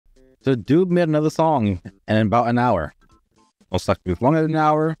So dude made another song in about an hour. Well, suck it's longer than an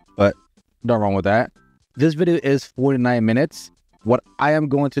hour, but no wrong with that. This video is 49 minutes. What I am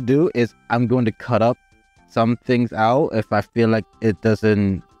going to do is I'm going to cut up some things out if I feel like it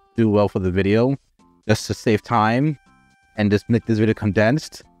doesn't do well for the video, just to save time and just make this video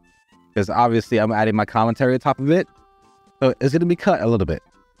condensed, because obviously I'm adding my commentary on top of it, so it's going to be cut a little bit.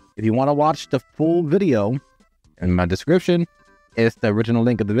 If you want to watch the full video, in my description is the original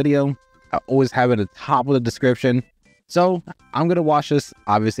link of the video. I always have it at the top of the description. So I'm going to watch this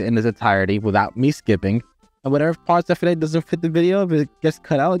obviously in its entirety without me skipping. And whatever parts I feel like doesn't fit the video, if it gets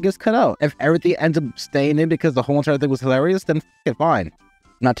cut out, it gets cut out. If everything ends up staying in because the whole entire thing was hilarious, then it's fine.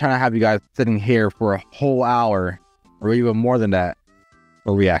 I'm not trying to have you guys sitting here for a whole hour or even more than that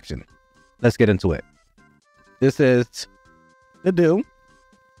for reaction. Let's get into it. This is the do.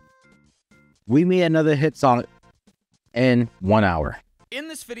 We made another hit song in 1 hour. In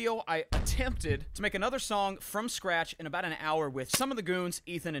this video, I attempted to make another song from scratch in about an hour with some of the goons,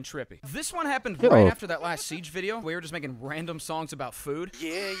 Ethan and Trippy. This one happened right after that last Siege video. We were just making random songs about food.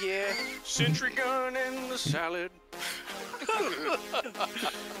 Yeah, yeah. Sentry gun in the salad.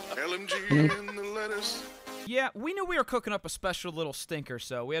 LMG in the lettuce. Yeah, we knew we were cooking up a special little stinker,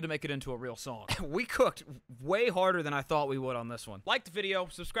 so we had to make it into a real song. We cooked way harder than I thought we would on this one. Like the video,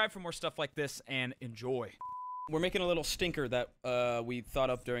 subscribe for more stuff like this, and enjoy. We're making a little stinker that we thought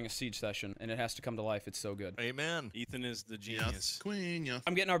up during a Siege session, and it has to come to life. It's so good. Amen. Ethan is the genius. Yes, queen, yeah.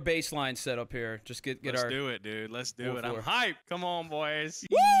 I'm getting our baseline set up here. Just get Let's our... do it, dude. Let's do it. I'm floor. hyped. Come on, boys.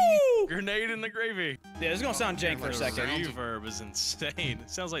 Woo! Grenade in the gravy. Yeah, this is gonna sound jank for a The second. reverb is insane. It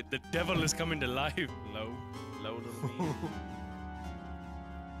sounds like the devil is coming to life. Low, low little me.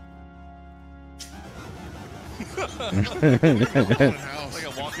 Like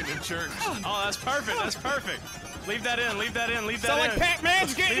I'm walking to church. Oh, that's perfect. That's perfect. Leave that in. Leave that in. Leave that Sound in. like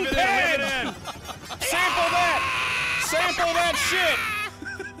Pac-Man's getting Leave it paid! in. Leave it in. Sample that! Sample that shit!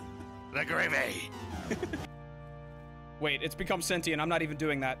 the gravy. Wait, it's become sentient. I'm not even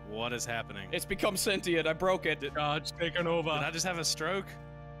doing that. What is happening? It's become sentient. I broke it. God's taken over. Did I just have a stroke?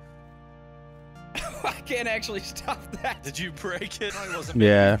 I can't actually stop that. Did you break it? Probably wasn't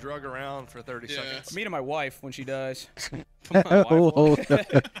Yeah. drug around for 30 seconds. Me to my wife when she dies. My wife will- Oh,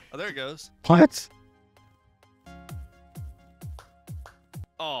 Oh, there it goes. what?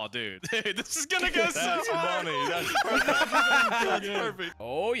 Oh, dude. Dude, this is gonna go so That's hard. funny. That's perfect. That's perfect.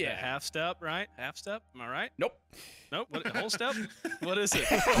 Oh, Yeah, yeah. half step, right? Half step. Am I right? Nope. Nope. What, whole step? What is it?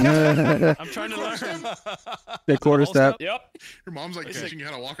 The I'm trying to learn. quarter Whole step. Yep. Your mom's like teaching you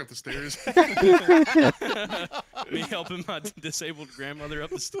how to walk up the stairs. Me helping my disabled grandmother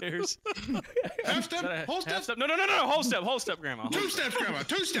up the stairs. Half Is that step, a whole half step, step? No, whole step, grandma. two steps, grandma,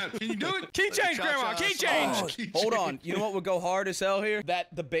 two steps. Can you do it? Key change, grandma, key change. Oh, Hold on. You know what would go hard as hell here?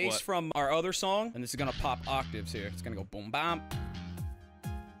 The bass What? from our other song, and this is gonna pop octaves here. It's gonna go boom bam.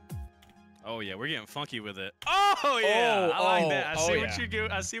 Oh yeah, we're getting funky with it. Oh yeah, I like that. I see what you do.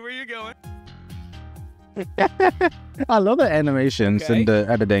 I see where you're going. I love the animations Okay. and the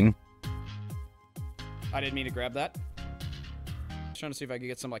editing. I didn't mean to grab that. Just trying to see if I could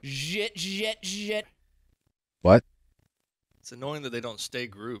get some like zit. What? It's annoying that they don't stay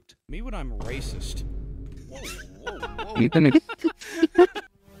grouped. Me when I'm racist. Ethan,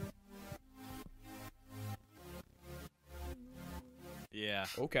 Yeah.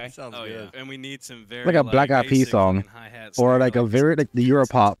 Okay. Sounds Oh good. yeah. And we need some very Like a Black Eyed Peas basic song. fucking hi-hat or like a snare very like the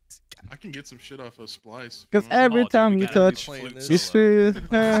Europop. I can get some shit off of Splice. Because You know? every dude, time we you gotta be touch, playing this you solo. see. Okay, we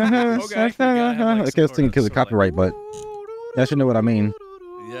gotta have, like, I some can't sing sort because of of copyright, but you should know what I mean.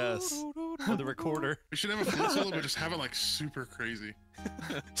 Yes. For the recorder. We should have a flute solo, but just have it like super crazy.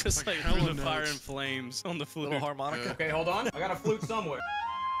 Just Like like hella through the fire notes. and flames on the flute. Little harmonica. Yeah. Okay, hold on. I got a flute somewhere.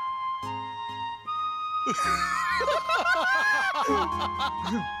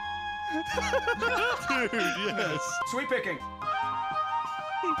 Dude, yes. Sweet picking.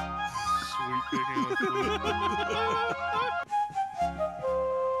 Sweet picking of flute.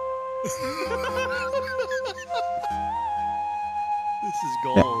 This is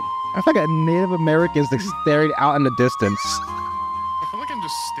gold. I feel like a Native American's like staring out in the distance. I feel like I'm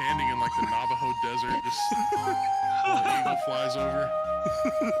just standing in like the Navajo desert, just while the eagle flies over.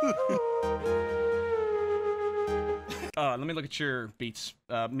 Let me look at your beats.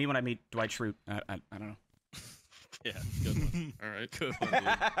 Me when I meet Dwight Schrute. I don't know. Yeah, good one. All right. Good one,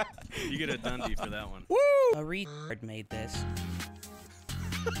 dude. You get a Dundee for that one. Woo! A retard made this.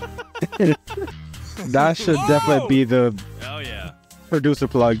 That should definitely be the Oh yeah. producer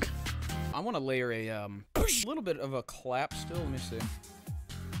plug. I want to layer a little bit of a clap still. Let me see.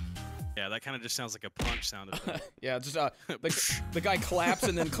 Yeah, that kind of just sounds like a punch sound effect. Yeah, just the guy claps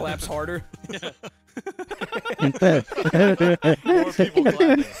and then claps harder. More people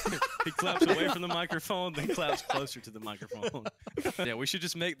clapping. He claps away from the microphone, then claps closer to the microphone. Yeah, we should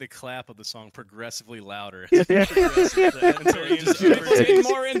just make the clap of the song progressively louder. Until he just Dig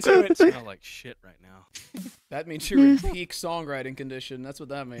more into it. smell like shit right now. That means you're in peak songwriting condition. That's what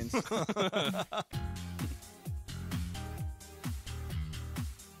that means.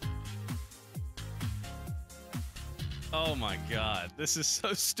 Oh my god, this is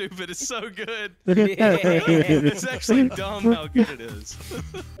so stupid. It's so good. Yeah. It's actually dumb how good it is. I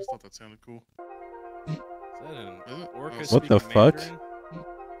just thought that sounded cool. Is that an orca What the speaking fuck? Mandarin?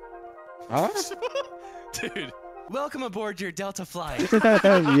 Huh? Dude, welcome aboard your Delta flight. Yo. What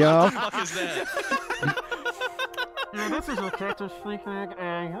the fuck is that? Yeah, it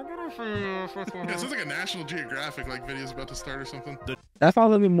sounds like a National Geographic like video's about to start or something. That's all a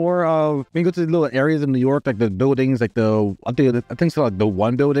little bit more when you go to the little areas in New York, like the buildings, like I think it's like the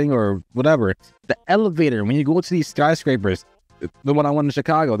one building or whatever. The elevator, when you go to these skyscrapers, the one I went in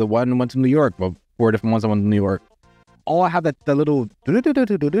Chicago, the one I went to New York, well, 4 different ones I went to New York. All I have that the little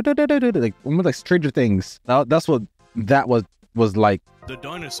like almost like Stranger Things. That's what that was like. The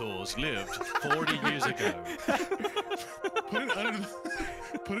dinosaurs lived 40 years ago.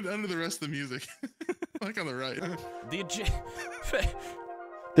 Put it under the rest of the music. Like on the right.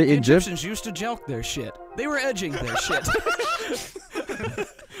 The Egyptians used to joke their shit. They were edging their shit.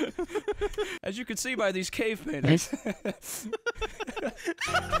 As you can see by these cave paintings.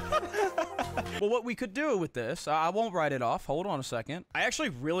 Well, what we could do with this, I won't write it off. Hold on a second. I actually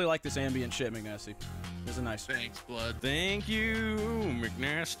really like this ambient shit, McNasty. This is nice. Thanks, blood. Thank you,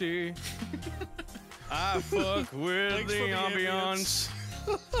 McNasty. I fuck with Thanks the for the ambience.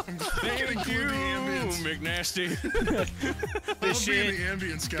 Thank you, McNasty. This I'll be shit the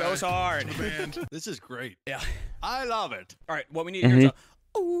ambience guy. goes hard. The band. This is great. Yeah. I love it. All right, what we need here is a...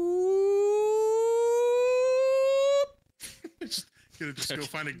 Just go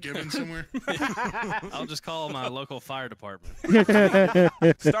find a gibbon somewhere. I'll just call my local fire department.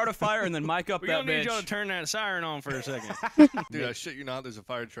 Start a fire and then mic up We're that gonna need bitch. y'all to turn that siren on for a second. Dude, I shit you not, there's a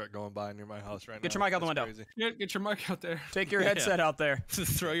fire truck going by near my house right now. Get your mic out the That's window. crazy. Get your mic out there. Take your Yeah. headset out there.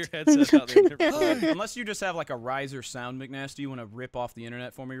 Throw your headset out there. Unless you just have like a riser sound, McNasty, you want to rip off the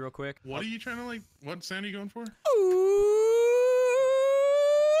internet for me real quick? What are you trying to like? What sound are you going for?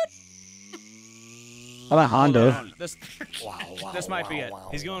 I like Honda. This might be it.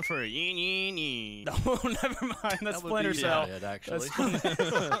 He's going for a yin yin yin. Oh, never mind. That's That would Splinter be Cell. it, actually.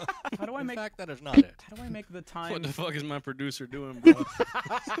 How do I In make? fact, that is not it. How do I make the time? What the fuck is my producer doing, bro?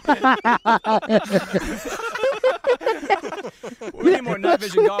 We need more night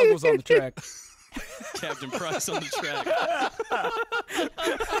vision goggles on the track. Captain Price on the track.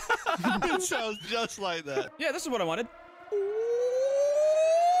 It sounds just like that. Yeah, this is what I wanted.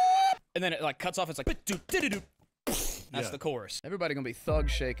 And then it like cuts off. It's like that's the chorus. Everybody gonna be thug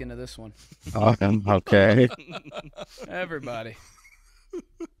shaking to this one. Okay. Everybody.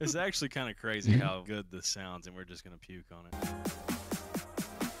 It's actually kind of crazy how good this sounds, and we're just gonna puke on it.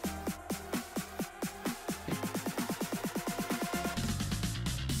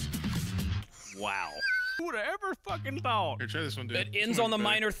 Wow. Who would have ever fucking thought? Here, try this one, dude. It This ends one on the better.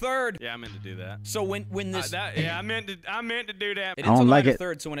 minor third. Yeah, I meant to do that. So when this I meant to do that. it ends I don't on the like minor it.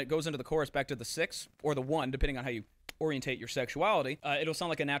 third, so when it goes into the chorus back to the 6 or the 1, depending on how you orientate your sexuality, it'll sound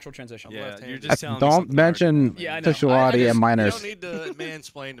like a natural transition. Yeah, left-handed. you're just telling me Don't something mention Yeah, I know. sexuality and You minors. don't need to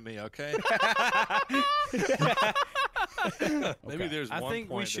mansplain to me, okay? Maybe there's I one think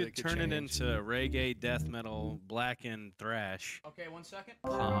we point that should could turn it change. into reggae, death metal, black and thrash, Okay, 1 second.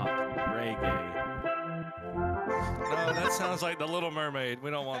 pop, reggae. No, that sounds like the Little Mermaid. We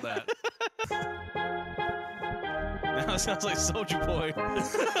don't want that. Now it sounds like Soldier Boy.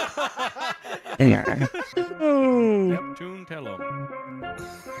 Yeah. Oh. Neptune, tell 'em.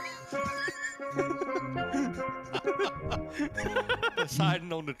 It's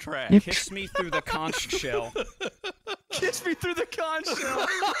hiding on the track. Kiss me through the conch shell. Kiss me through the conch shell.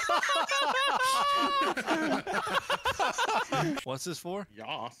 What's this for?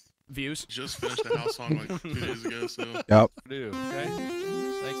 Yeah. Views. Just finished a house song like 2 days ago, so. Yep. Do okay.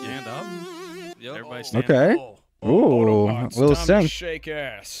 Thank you. Stand up. Yep. Everybody stand Okay. Oh. Ooh, a little Time to sim. shake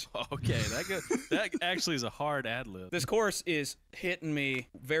ass. up. Okay, that actually is a hard ad lib. This chorus is hitting me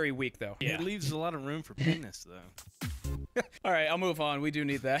very weak, though. It leaves a lot of room for penis, though. All right, I'll move on. We do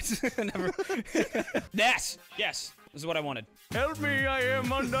need that. Never. Yes. This is what I wanted. Help me, I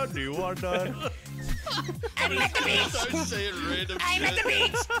am under the water. I'm at the beach. Start saying random I'm at the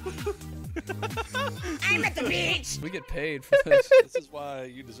beach. I'm at the beach. We get paid for this. This is why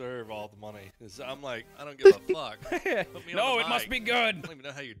you deserve all the money. I'm like, I don't give a fuck. Put me on No, the it must mic. be good. I don't even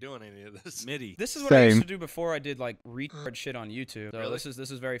know how you're doing any of this. MIDI. This is what I used Same. to do before I did like retard shit on YouTube. So Really? this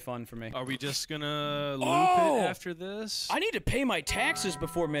is very fun for me. Are we just gonna loop Oh! it after this? I need to pay my taxes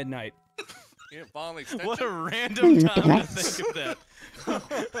before midnight. You didn't file an extension? What a random time to think of that.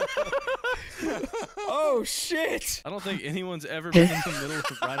 Oh shit! I don't think anyone's ever been in the middle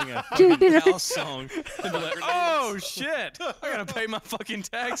of writing a fucking house song and be like, oh shit, I gotta pay my fucking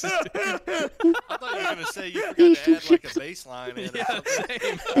taxes. Dude. I thought you were gonna say you forgot to add like a bass line in. Yeah,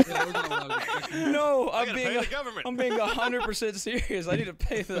 same. No, I gotta pay the government. I'm being 100% serious. I need to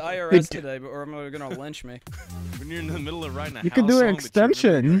pay the IRS today, or I'm gonna lynch me. When you're in the middle of writing a You house can do an song, but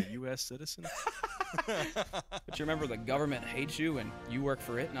you remember extension. you're a U.S. citizen. But you remember the government hates you and you work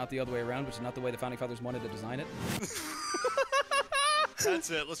for it, not the other way around, which is not the way the founding fathers wanted to design it. That's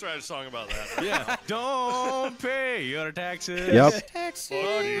it. Let's write a song about that. Yeah. Don't pay your taxes. Yep. Taxes.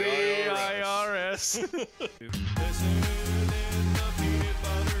 Fuck the IRS.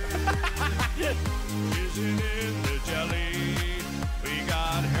 Isn't in the jelly. We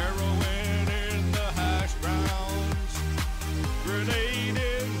got heroin in the hash browns. Grenade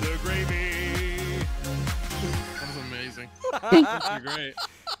in the gravy. That was amazing. You're great.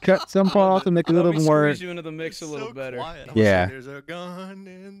 Cut some part off to make it a little Let me more. squeeze you into the mix a little So better. quiet. Yeah. There's a gun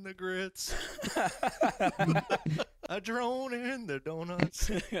in the grits. A drone in the donuts.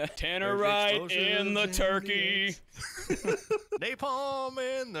 Tannerite in the turkey. Napalm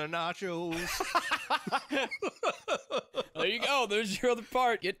in the nachos. There you go. There's your other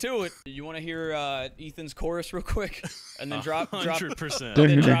part. Get to it. You want to hear Ethan's chorus real quick, and then drop 100%.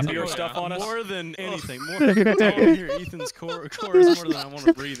 then drop Oh, your stuff on us. More than anything. More, I want to hear Ethan's chorus more than I want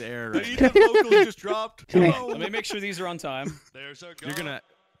to breathe air right now. The vocals just dropped. Hello. Let me make sure these are on time. There's a gun. You're gonna.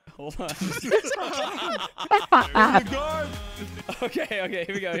 Hold on. There's a gun. Okay, here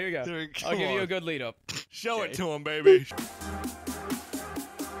we go. Dude, I'll come give you a on. good lead up. Show it to him, baby.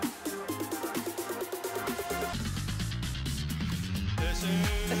 This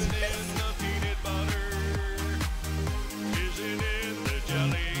isn't in the peanut butter. Isn't in the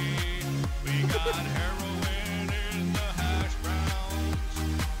jelly. We got heroin in the hash browns.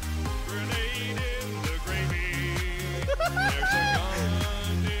 Grenade in the gravy. There's a gun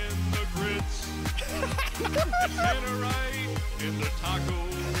in the grits. And Tannerite in the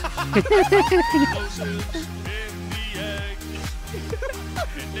tacos. Explosives in the eggs.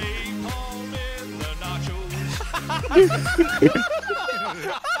 And napalm in the nachos.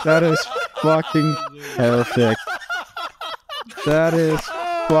 That is fucking perfect. That is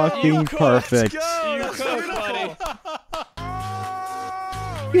fucking perfect. You cook, buddy.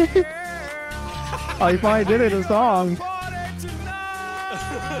 I finally did it, a song.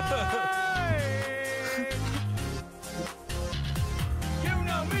 You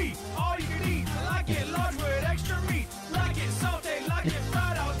know me, all you can eat. I like it large with extra meat. Like it salty, like it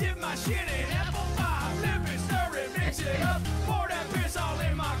fried. I'll dip my shit in apple pie. Flip it, stir it, mix it up. Pour that piss all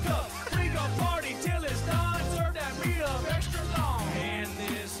in my cup. We go party till it's done. Serve that meat up extra long. And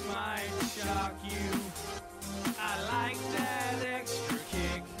this might shock you. I like that extra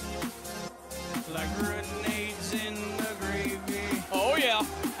kick. Like grenades in the gravy. Oh yeah.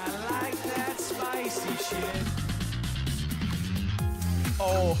 I like that spicy shit.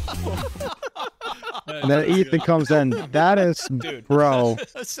 Oh. And then Ethan comes in. That is, Dude. bro.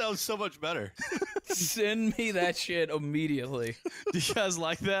 That sounds so much better. Send me that shit immediately. Do you guys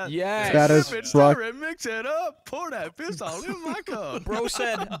like that? Yes. That is Flip it, fuck. stir it, mix it up, pour that piss all in my cup. Bro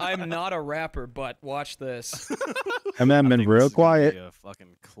said, I'm not a rapper, but watch this. And then been think real this is gonna quiet. be a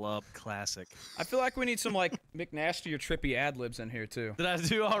fucking club classic. I feel like we need some like McNasty or trippy ad libs in here too. Did I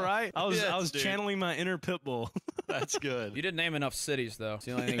do all right? I was Yes, dude. channeling my inner pit bull. That's good. You didn't name enough cities though. It's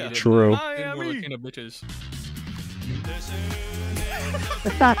the only thing you did. True. Miami. Kind of bitches. This is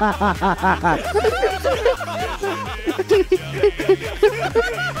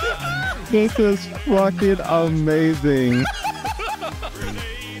This is fucking amazing.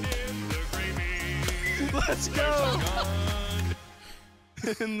 Let's go.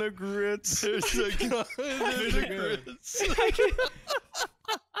 In the grits. There's a gun. There's a grits.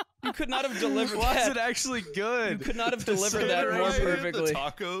 You could not have delivered Why is that. it actually good? You could not have The delivered that more Tannerite, perfectly. The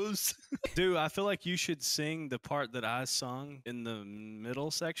tacos. Dude, I feel like you should sing the part that I sung in the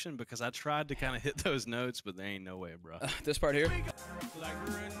middle section because I tried to kind of hit those notes, but there ain't no way, bro. This part here. Like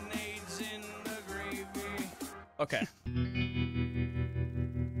grenades in the gravy. Okay.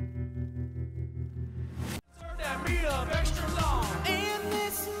 Serve that meat up extra long. And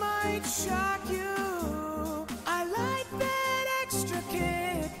this might shock you.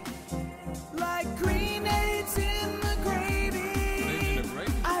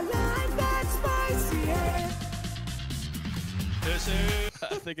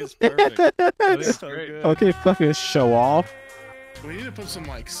 think it's perfect. I think it's so good. Okay, fucking show off. We need to put some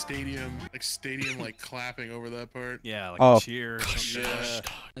like stadium like clapping over that part. Yeah, like Oh. a cheer. Or something. Yeah.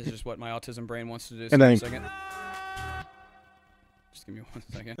 This is just what my autism brain wants to do. And then- Just give me a second. Just give me 1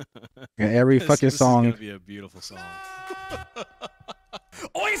 second. Yeah, every fucking This song. is gonna be a beautiful song.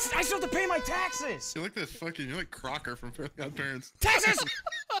 Oh, I still have to pay my taxes. You're like that fucking. You're like Crocker from Fairly Odd Parents. Taxes!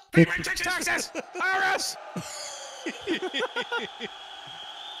 Pay my taxes! IRS!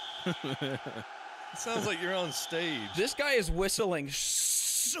 It sounds like you're on stage. This guy is whistling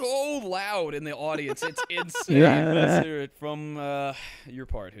so loud in the audience. It's insane. Yeah. Let's hear it from your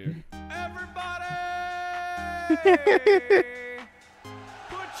part here. Everybody!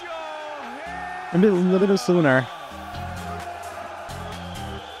 Put your hands Maybe a little bit sooner.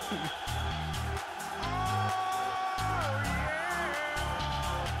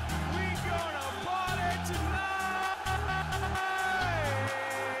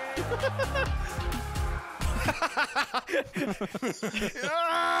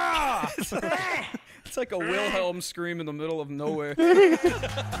 It's like a Wilhelm scream in the middle of nowhere.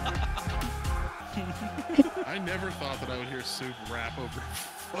 I never thought that I would hear Soup rap over a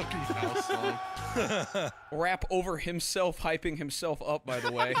fucking house song. Rap over himself, hyping himself up, by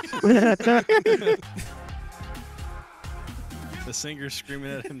the way. The singer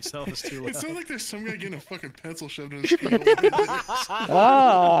screaming at himself is too It loud. sounds like there's some guy getting a fucking pencil shoved in his skull.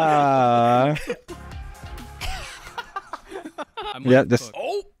 Ah. Yeah, this.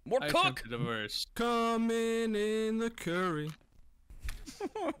 Oh, more I cook. attempted a verse. Coming in the curry,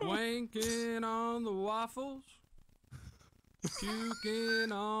 wanking on the waffles,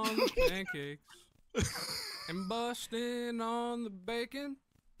 puking on the pancakes, and busting on the bacon,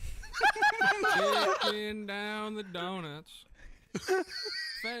 kicking down the donuts,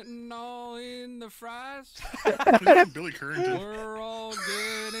 fentanyl in the fries. Billy Currington. We're all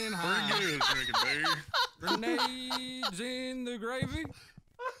getting Where high. you drinking, baby? Grenades in the gravy.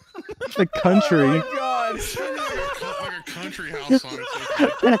 The country. God. Like a country house song.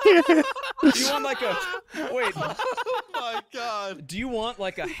 Do you want like a wait? Oh my god. Do you want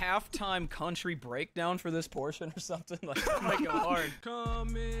like a halftime country breakdown for this portion or something? Like make it hard.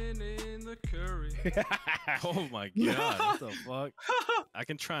 Coming in the curry. Oh my god, what the fuck? I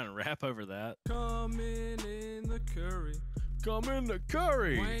can try and rap over that. Coming in the curry. Come in the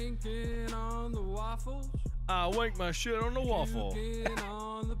curry. Wanking on the waffles. I wank my shit on the waffle. Puking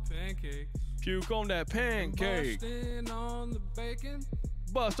on the pancake. Puke on that pancake. Busting on the bacon.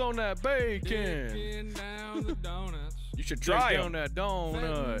 Bust on that bacon. Kicking down the donuts. You should try on them. that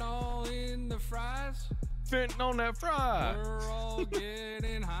donut. Fentanyl in the fries. Fitting on that fry. We're all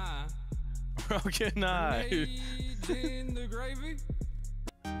getting high. We're all getting high. Grenades in the gravy.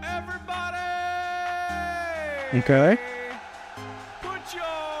 Everybody, Okay. put your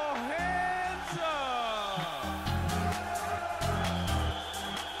hands up.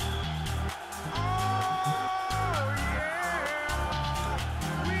 Oh yeah,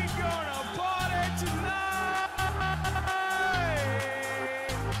 we gonna party tonight.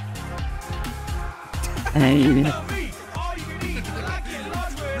 Hey. All you can eat, like it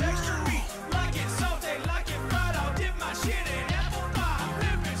large with extra meat, like it salty, like it fried. I'll dip my shit in apple pie,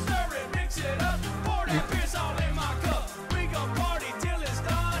 flip it, stir it, mix it up, pour that piss all in my cup. We gon' party till it's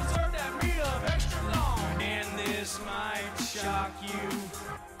done. Serve that meat up extra long, and this might shock you.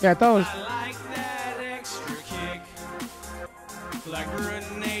 Yeah, I thought it was. I like that extra kick, like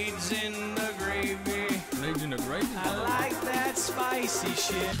grenades in the gravy. Grenades in the gravy. I like that spicy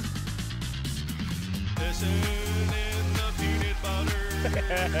shit. Listen in the peanut butter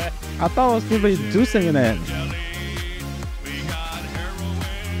I thought it was somebody do singing that. jelly. We got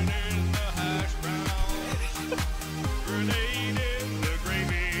heroin in the hash browns. Grenade in the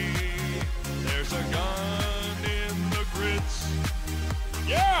gravy. There's a gun in the grits.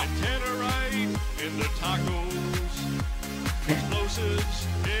 Yeah! Tannerite in the tacos. Explosives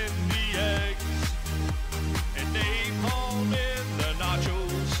in the eggs. And napalm in the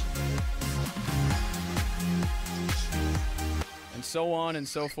nachos. And so on and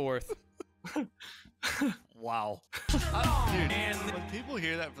so forth. Wow. Dude, when people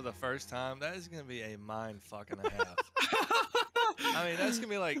hear that for the first time, that is going to be a mind fucking and a half. I mean, that's going to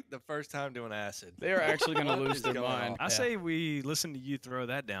be like the first time doing acid. They are actually gonna What lose is their going mind. on? I say we listen to you throw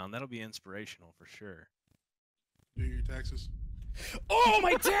that down. That'll be inspirational for sure. Do your taxes. Oh,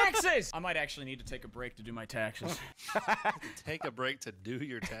 my taxes! I might actually need to take a break to do my taxes. Take a break to do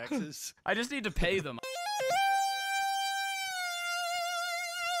your taxes. I just need to pay them.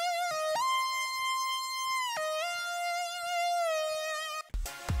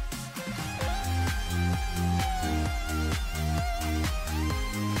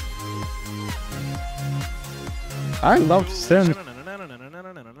 I love synth.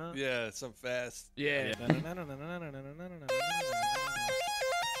 Yeah, some fast. Yeah.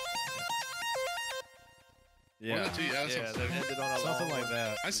 Why not you? Yeah, Yeah, they ended on a something long like one.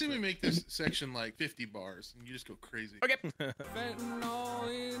 that. I say we make this section like 50 bars, and you just go crazy. Okay. Fentanyl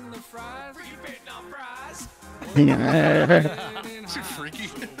in the fries. Too freaky.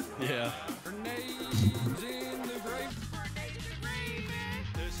 Yeah. Grenades in the grave.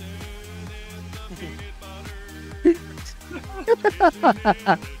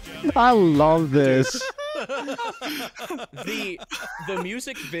 I love this. The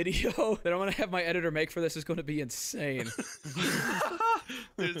music video that I'm gonna have my editor make for this is gonna be insane.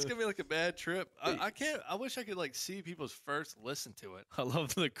 Dude, it's gonna be like a bad trip. I can't. I wish I could like see people's first listen to it. I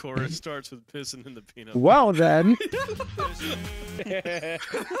love the chorus starts with pissing in the peanut. Well then,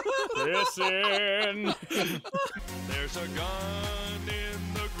 Listen. There's a gun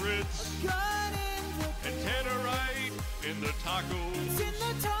in the grits. And tannerite in the tacos.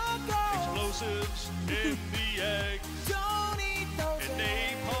 Explosives in the eggs. And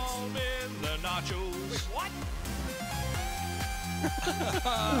napalm in the nachos. What?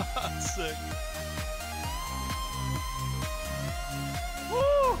 Sick.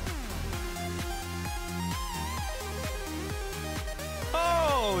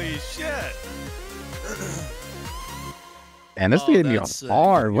 Holy shit! and this Oh, is gonna be that's sick.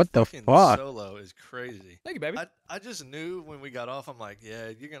 hard. Your What the fucking fuck? Solo is crazy. Thank you, baby. I just knew when we got off. I'm like, yeah,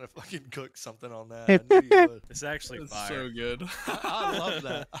 you're gonna fucking cook something on that. I knew you would. It's actually It's fire. so good. I love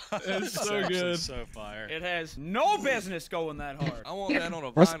that. It's It's so actually good. so fire. It has no business going that hard. I want that on a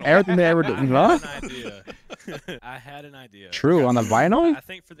What's vinyl. everything they ever I did? had Huh? an idea. I had an idea. True on the vinyl. I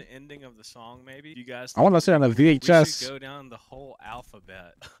think for the ending of the song, maybe you guys. I want to see it on a We should VHS. go down the whole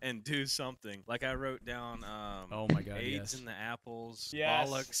alphabet and do something. Like I wrote down, Oh my god, AIDS yes. in the apples, Yes.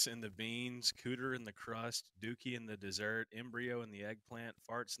 bollocks in the beans, cooter in the crust, dookie in the dessert, embryo in the eggplant,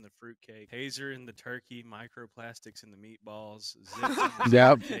 farts in the fruitcake, taser in the turkey, microplastics in the meatballs, zips in the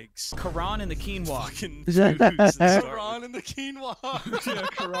Yep. cakes, Quran in the quinoa. fucking foods that start Ron and the quinoa. Yeah,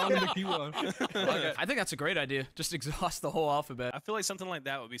 Quran and the Kiwan. I think that's a great idea. Just exhaust the whole alphabet. I feel like something like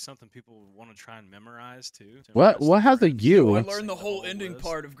that would be something people would want to try and memorize too. to What? impress What their has a friends. U? I I learned the whole whole ending list.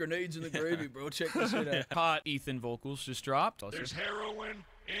 part of Grenades in the Gravy, bro. Check this shit out. Hot Ethan vocals just dropped. There's heroin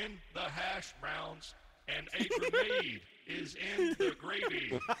in the hash browns. And a grenade is in the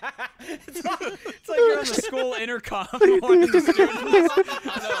gravy. It's like you're on the school intercom. going to the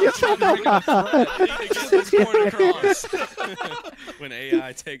students. When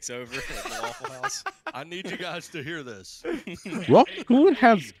AI takes over at the Waffle House. I need you guys to hear this. What? Who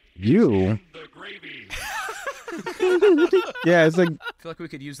has U? The gravy. Yeah, it's like I feel like we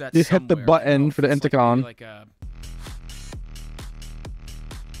could use that. You hit the somewhere. button I don't know for the if it's intercom. Like a...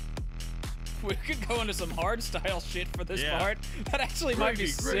 We could go into some hard style shit for this Yeah. part. That actually might be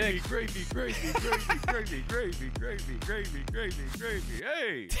sick. Gravy, gravy, gravy, gravy, gravy, gravy, gravy, gravy, gravy.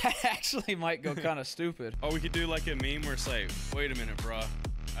 Hey! That actually might go kind of stupid. Or we could do like a meme where it's like, wait a minute, bruh.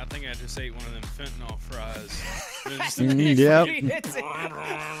 I think I just ate one of them fentanyl fries. And it's just a big Yep. He hits it.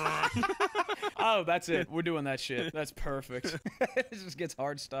 Oh, that's it. We're doing that shit. That's perfect. It just gets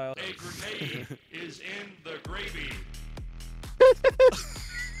hard style. A grenade is in the gravy.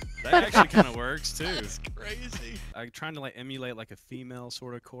 That actually kind of works too. That's crazy. I'm trying to like emulate like a female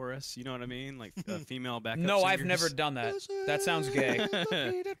sort of chorus. You know what I mean? Like a female backup. No, I've singers. never done that. That sounds gay.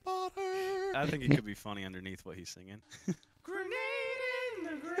 I think it could be funny underneath what he's singing. Grenade in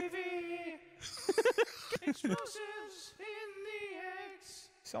the gravy. Explosives in the eggs.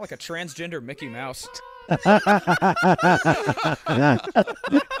 Sound like a transgender Mickey Mouse. And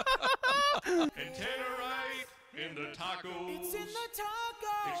tannerite in the tacos. It's in the tacos.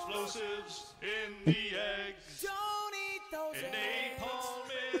 Explosives in the eggs. Don't eat those and napalm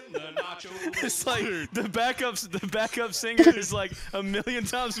in the nachos. It's like the backup singer is like a million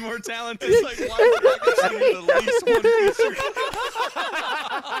times more talented. It's like, why would I get singing the least one feature?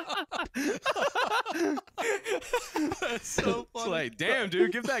 That's so It's funny. like, damn,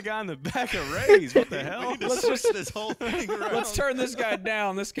 dude, give that guy in the back a raise. What the We hell? need to Let's switch just- this whole thing around. Let's turn this guy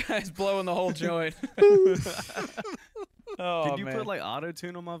down. This guy's blowing the whole joint. Oh, Can you man. put like auto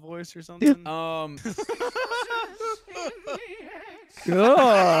tune on my voice or something? Oh,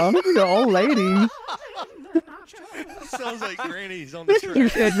 the old lady. Sounds like Granny's on the track.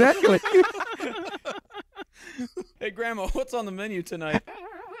 Exactly. Hey, Grandma, what's on the menu tonight?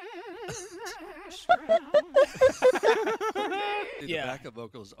 Dude, Yeah. The backup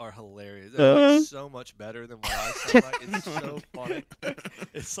vocals are hilarious. They're like so much better than what I sound like. It's so funny.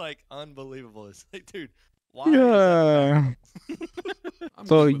 It's like unbelievable. It's like, dude, why? Is that Yeah.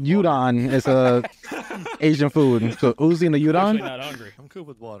 So Udon is a Asian food. So Uzi and the Actually udon. not hungry. I'm cool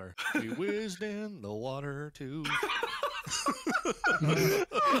with water. We whizzed in the water too.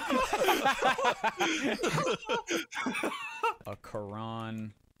 A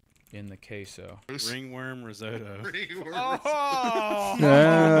Quran in the queso. Ringworm risotto.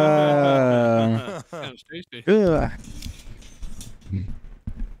 Oh! Sounds tasty. Ugh.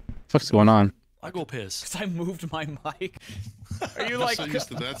 What's going on? I go piss. Because I moved my mic. Are you I'm like, so used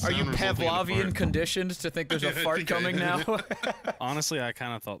to that are you sound resulting in a Pavlovian fart. conditioned to think there's a Yeah, I fart think I coming now? Honestly, I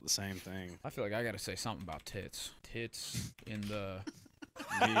kind of thought the same thing. I feel like I gotta say something about tits. Tits in the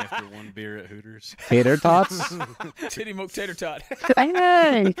Me after one beer at Hooters. Tater tots. titty moke tater tot.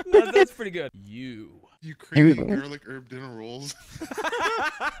 Hey. That's pretty good. You. Ukrainian garlic herb dinner rolls.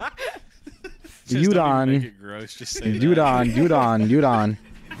 Just don't even make Udon. it gross. Just say that. Udon.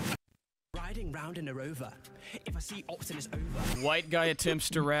 Riding round in a rover. If I see ops in his over. White guy attempts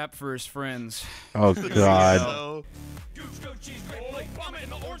to rap for his friends. Oh God. So, Goose, goat, cheese, grape, plate, vomit in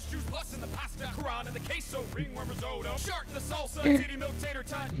the orange juice, plus in the pasta, Quran in the queso, ringworm risotto, shark in the salsa, titty milk tater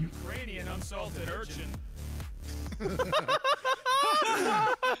tot, Ukrainian unsalted urchin.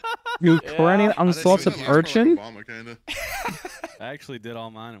 Ukrainian unsalted That's urchin. Obama, kinda. I actually did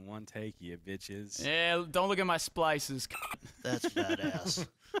all mine in one take, you bitches. Yeah, don't look at my splices. that's badass.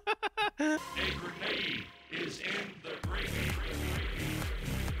 A grenade is in the gravy.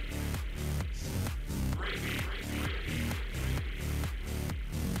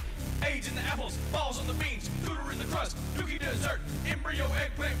 Age in the apples, balls on the beans, cooter in the crust, dookie dessert, embryo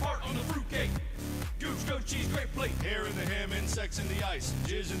eggplant part on the fruitcake. Goose, goat, cheese, grape plate, hair in the ham, insects in the ice,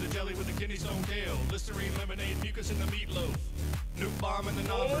 jizz in the jelly with the kidney stone kale, Listerine lemonade, mucus in the meatloaf, nuke bomb in the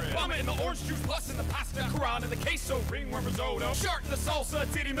non-bread, vomit in the orange juice, plus in the pasta, Quran in the queso, ringworm risotto, shark in the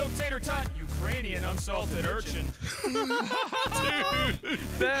salsa, titty milk tater tot, Ukrainian unsalted urchin. Dude,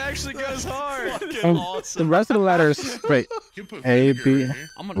 that actually goes hard. The rest of the letters. Wait. You put A, vinegar B. in here.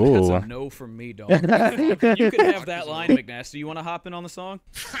 I'm gonna that's Ooh. a no from me, dog. You can have that line, McNasty. You want to hop in on the song?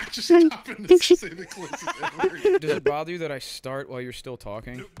 I just happened to say the closest ever. Does it bother you that I start while you're still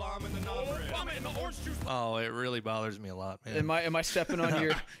talking? Nuke bomb in the non-bread, vomit in the orange juice, Oh, it really bothers me a lot, man. Am I stepping on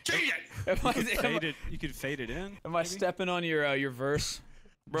your? You could fade it in. Am I stepping on your verse?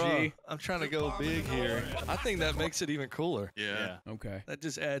 Bro, G? I'm trying to go big here. I think that makes it even cooler. Yeah. Okay. That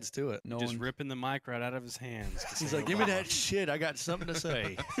just adds to it. No Just one. ripping the mic right out of his hands. to He's say like, give me Obama." that shit. I got something to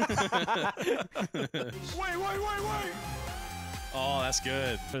say. wait. Oh, that's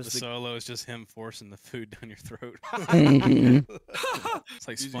good. The There's the- solo is just him forcing the food down your throat. It's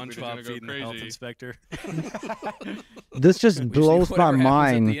like Easy, but it's SpongeBob gonna go feeding the health crazy. inspector. This just blows my Whatever happens at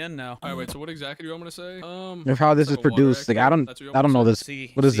mind the end now. All right, wait. So what exactly do you want me to say? of how this is like a water produced. Like I don't expert? That's what you want know me to this.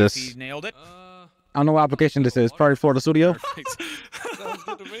 See, What is see if this? He nailed it. I don't know what application this is. Probably Florida Studio. Sounds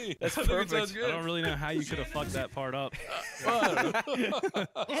good to me. That's I think it perfect. sounds I good. don't really know how you could have fucked that part up.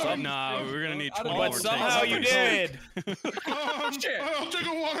 Nah, we're gonna need 20 more But takes. somehow you did. I'll take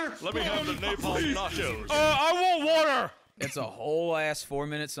a water. Let me have the napalm nachos. I want water. It's a whole ass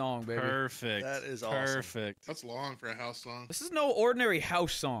 4-minute song, baby. Perfect. That is awesome. Perfect. That's long for a house song. This is no ordinary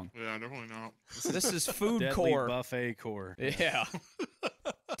house song. Yeah, definitely not. This is food Deadly core. buffet core. Yeah.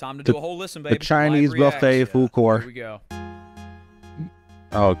 Time to do a whole listen, baby. The Chinese Live reacts. buffet food Here core. we go.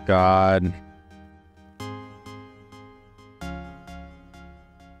 Oh God.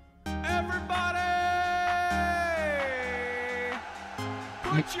 Everybody,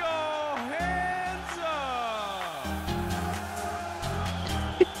 put your hands up.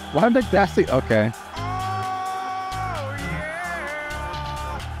 Why did that say? Okay. Oh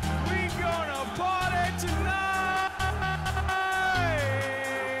yeah, we gonna party tonight.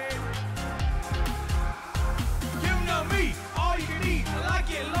 You know me, all you can eat. I like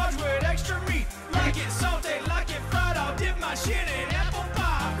it large with extra meat. Like it salted, like it fried. I'll dip my shit in apple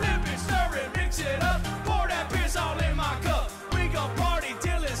pie. Flip it, stir it, mix it up. Pour that piss all in my cup. We gon' party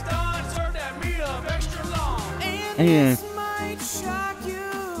till it's done. Serve that meat up extra long. Mm. Might shock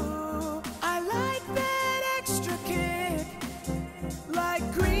you. I like that extra kick, like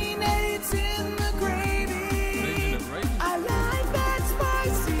grenades in the gravy. I like that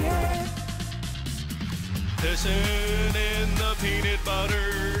spicy head. Pissing in the peanut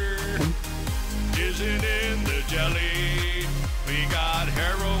butter, jizzing in the jelly. We got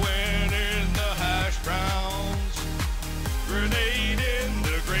heroin in the hash browns, grenade in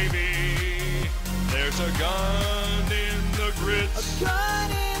the gravy. There's a gun in the grits,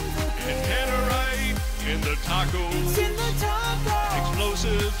 Gun in the and tannerite in the tacos, in the taco.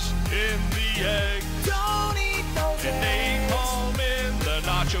 explosives in the egg, Don't eat those and eggs. napalm in the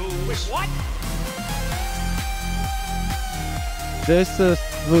nachos. What? This is.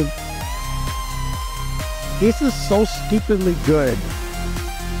 This is so stupidly good.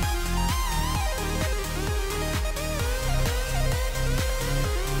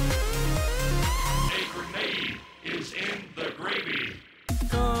 A grenade is in the gravy.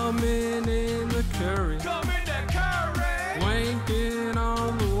 Coming in the curry. Come in that curry. Wanking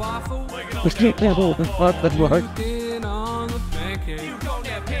on the waffle. Wanking on that What the fuck? Wanking on the pancake. You on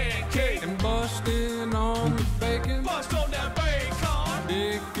that pancake. And busting on the bacon. Bust on that bacon.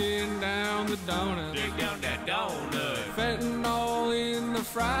 Dicking down the donut. Dig down that donut. Fentanyl in the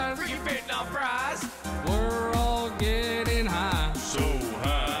fries. Free fentanyl fries. We're all getting high. So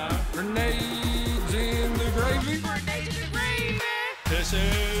high. Grenades in the gravy. Grenades in the gravy.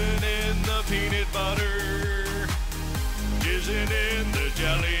 Pissing in the peanut butter. Jizzing in the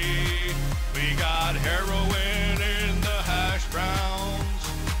jelly. We got heroin in the hash browns.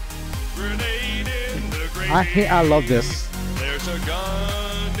 Grenade in the gravy. I love this. There's a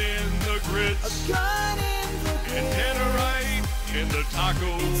gun in the grits. A gun in the And tannerite in the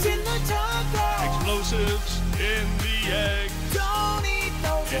tacos. It's in the taco. Explosives in the egg. Don't eat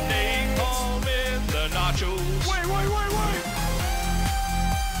those And eggs. napalm in the nachos. Wait.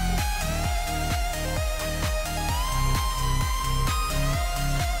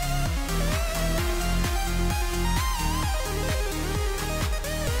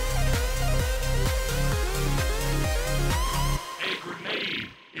 A grenade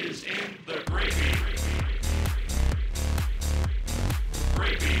is in the gravy.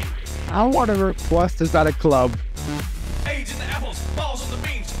 Gravy. I want to request this at a club. Age in the apples, balls on the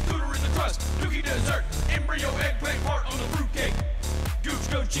beans, cooter in the crust, dookie dessert, embryo eggplant part on the fruitcake.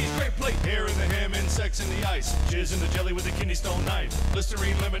 Gooch, goat cheese, grape plate, hair in the ham, insects in the ice, jizz in the jelly with a kidney stone knife,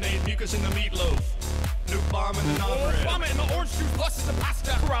 Listerine lemonade, mucus in the meatloaf, nuke bomb in the non-bread. Vomit in the orange juice, plus in the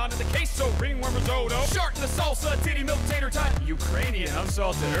pasta, Quran in the queso, ringworm risotto, shark in the salsa, titty milk tater tot, Ukrainian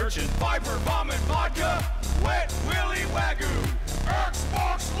unsalted urchin, viper, vomit, vodka, wet willy wagyu,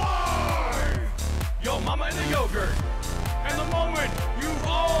 Xbox Live. Yo, mama in the yogurt. And the moment you've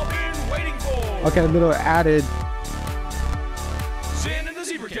all been waiting for. Okay, a little added. Sin in the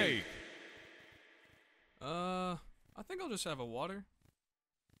zebra cake. I think I'll just have a water.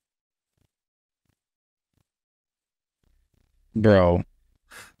 Bro.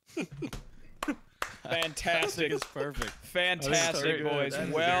 Fantastic. It's perfect. Fantastic, boys. That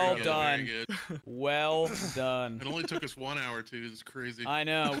is Well very good, done. very good. Well done. It only took us 1 hour too. It's crazy. I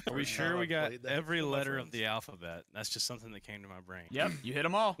know. Are we sure we got played that every with my letter of friends. the alphabet? That's just something that came to my brain. Yep, you hit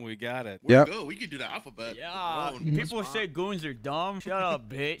them all. We got it. Where'd Yep. we go? We could do the alphabet. Yeah. alone. People say goons are dumb. Shut up,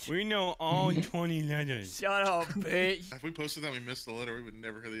 bitch. We know all 20 letters. Shut up, bitch. If we posted that, we missed the letter. We would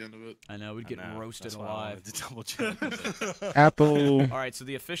never hear the end of it. I know, we'd get I know, roasted that's why I alive. wanted to double check. Apple. All right, so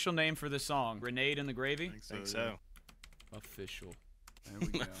the official name for this song, Grenade in the Gravy? I think so. think yeah. so. Official. There we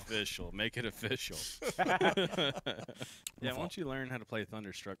go. Official. Make it official. Yeah, why don't you learn how to play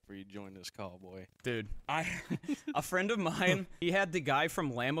Thunderstruck before you join this call, boy? Dude, a friend of mine, he had the guy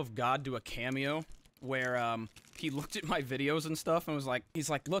from Lamb of God do a cameo where he looked at my videos and stuff and was like, he's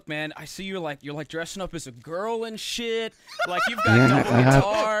like, look, man, I see you're like dressing up as a girl and shit. Like you've got double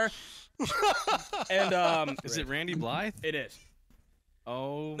guitar. And Is it Randy Blythe? it is.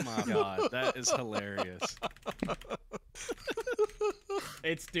 Oh my god, that is hilarious.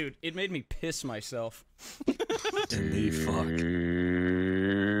 It's dude, it made me piss myself. Is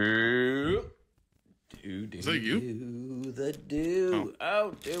that you? The do.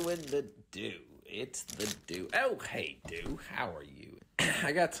 Oh, doing the do. It's the do. Oh, hey, do. How are you?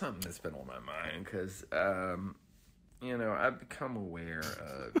 I got something that's been on my mind because, you know, I've become aware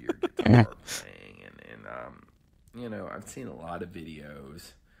of your guitar playing, and you know, I've seen a lot of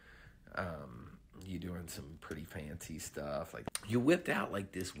videos. You doing some pretty fancy stuff. Like you whipped out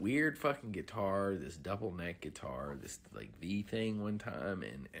like this weird fucking guitar, this double neck guitar, this like V thing one time,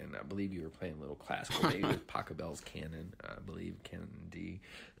 and I believe you were playing a little classical maybe with Pika Bell's Canon, I believe Canon D,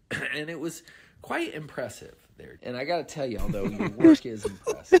 and it was quite impressive there. And I gotta tell you, although your work is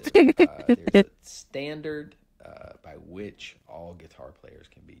impressive, there's a standard by which all guitar players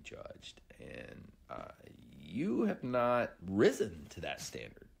can be judged, and you have not risen to that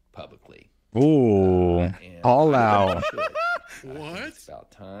standard publicly. Ooh. And All I out. think you should. What? It's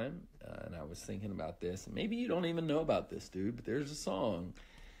about time. And I was thinking about this. And maybe you don't even know about this, dude, but there's a song.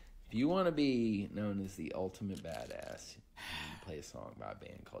 If you want to be known as the ultimate badass, you play a song by a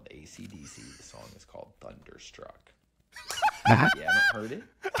band called AC/DC. The song is called Thunderstruck. You haven't heard it?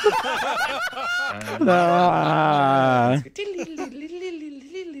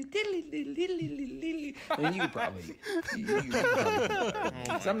 And you probably.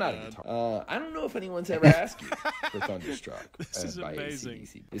 Because I'm not a guitar. I don't know if anyone's ever asked you for Thunderstruck. This is by amazing.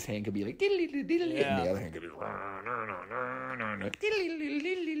 AC/DC. This hand could be like, and the other hand could be.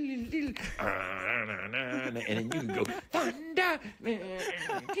 And then you can go, thunder.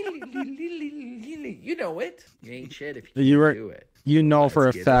 You know it. You ain't shit if you do it. You know for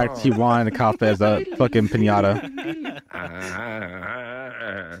a fact he wanted to cop as a fucking pinata.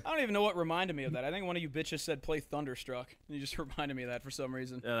 I don't even know what reminded me of that. I think one of you bitches said play Thunderstruck. And you just reminded me of that for some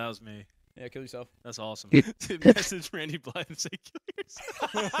reason. Yeah, that was me. Yeah, kill yourself. That's awesome. Message Randy Blythe and say kill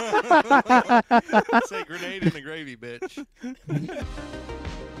yourself. Say grenade in the gravy, bitch.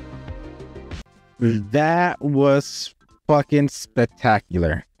 That was fucking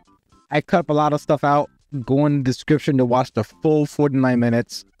spectacular. I cut a lot of stuff out. Go in the description to watch the full 49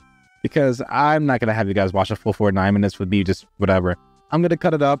 minutes because I'm not going to have you guys watch the full 49 minutes with me, just whatever. I'm going to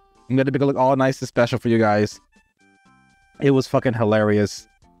cut it up. I'm going to make it look all nice and special for you guys. It was fucking hilarious.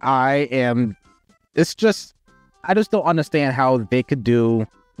 I just don't understand how they could do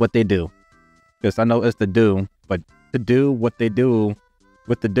what they do. Because I know it's the do, but to do what they do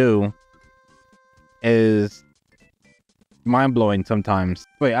with the do is mind-blowing sometimes.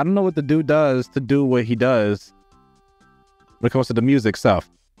 Wait, I don't know what the dude does to do what he does when it comes to the music stuff.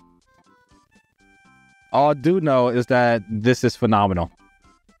 All I do know is that this is phenomenal.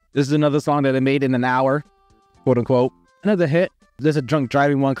 This is another song that I made in an hour, quote unquote. Another hit. There's a drunk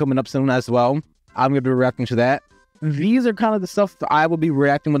driving one coming up soon as well. I'm going to be reacting to that. These are kind of the stuff that I will be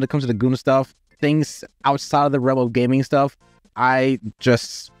reacting when it comes to the Goon stuff. Things outside of the realm of gaming stuff.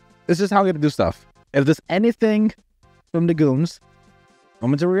 This is how I'm going to do stuff. If there's anything from the Goons I'm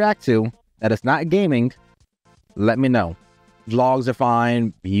going to react to that is not gaming, let me know. Vlogs are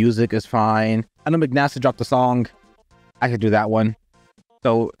fine. Music is fine. I know McNasty dropped a song. I could do that one.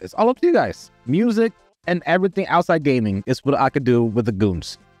 So it's all up to you guys. Music and everything outside gaming is what I could do with the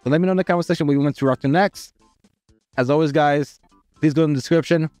Goons. So let me know in the comment section what you want to react to next. As always, guys, please go in the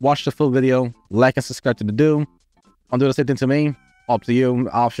description, watch the full video, like and subscribe to the do. Don't do the same thing to me. Up to you.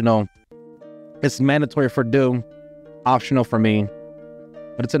 Optional. It's mandatory for do. Optional for me.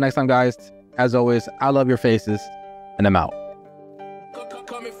 But until next time, guys, as always, I love your faces, and I'm out.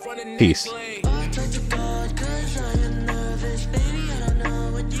 Peace.